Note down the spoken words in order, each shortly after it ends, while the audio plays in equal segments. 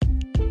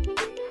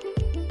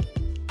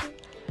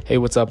Hey,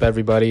 what's up,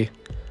 everybody?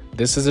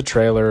 This is a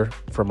trailer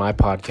for my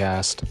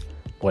podcast,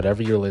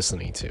 whatever you're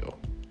listening to.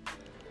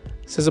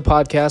 This is a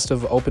podcast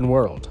of open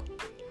world.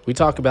 We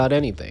talk about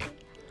anything.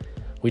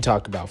 We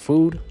talk about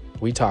food.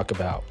 We talk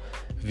about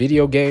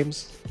video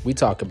games. We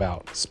talk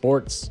about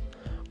sports.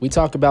 We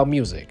talk about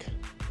music.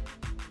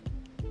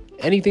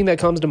 Anything that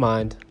comes to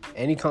mind,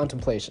 any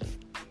contemplation.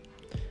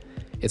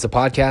 It's a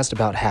podcast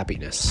about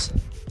happiness.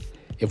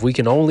 If we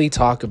can only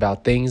talk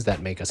about things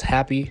that make us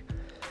happy,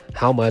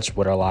 how much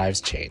would our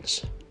lives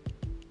change?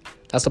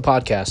 That's the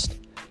podcast.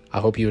 I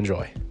hope you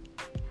enjoy.